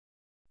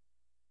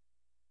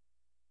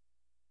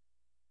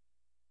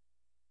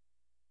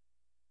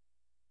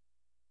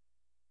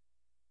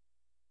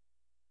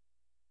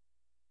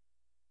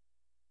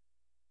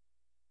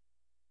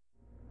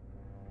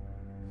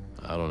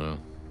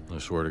I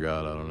swear to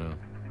God, I don't know.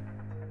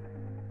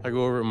 I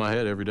go over it in my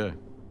head every day.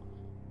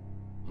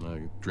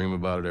 I dream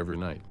about it every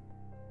night.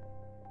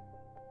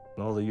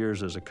 In all the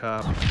years as a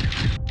cop,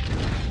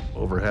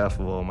 over half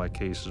of all my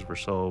cases were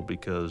solved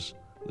because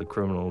the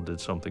criminal did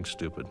something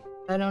stupid.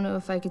 I don't know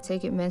if I could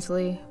take it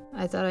mentally.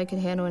 I thought I could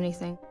handle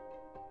anything.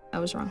 I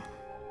was wrong.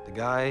 The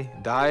guy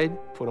died,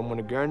 put him on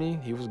a gurney,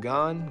 he was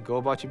gone. Go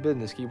about your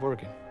business, keep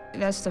working.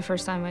 That's the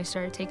first time I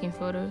started taking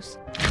photos.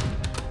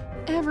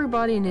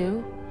 Everybody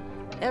knew.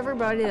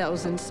 Everybody that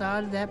was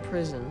inside of that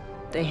prison,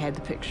 they had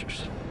the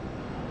pictures.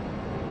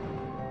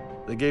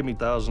 They gave me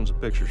thousands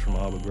of pictures from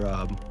Abu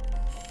Ghraib.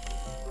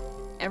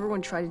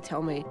 Everyone tried to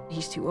tell me,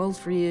 he's too old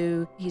for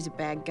you, he's a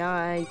bad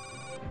guy.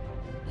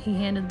 He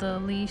handed the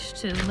leash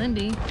to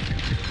Lindy.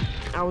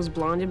 I was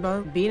blinded by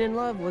being in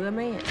love with a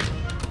man.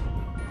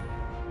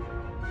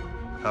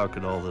 How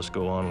could all this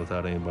go on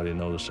without anybody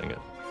noticing it?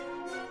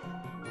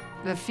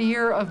 The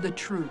fear of the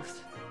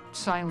truth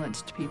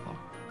silenced people.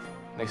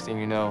 Next thing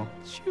you know,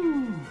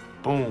 shoo,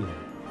 boom,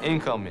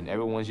 incoming.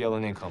 Everyone's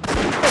yelling incoming.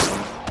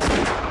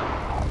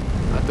 I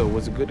thought it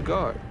was a good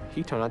guard.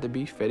 He turned out to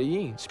be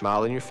Fedayeen.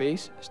 Smile in your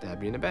face,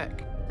 stab you in the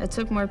back. I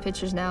took more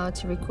pictures now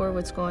to record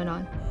what's going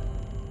on.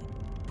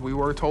 We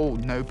were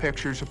told no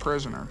pictures of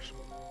prisoners.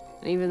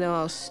 And even though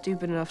I was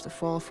stupid enough to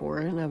fall for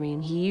it, I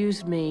mean, he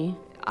used me.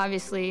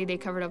 Obviously, they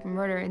covered up a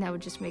murder, and that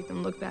would just make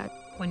them look bad.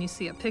 When you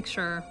see a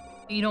picture,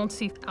 you don't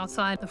see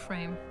outside the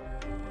frame.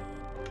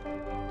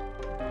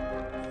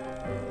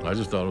 I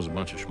just thought it was a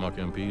bunch of schmuck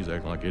MPs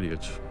acting like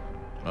idiots.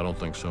 I don't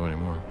think so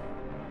anymore.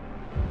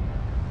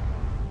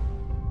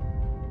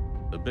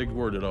 The big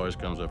word that always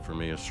comes up for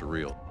me is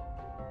surreal.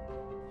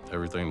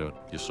 Everything that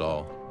you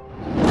saw.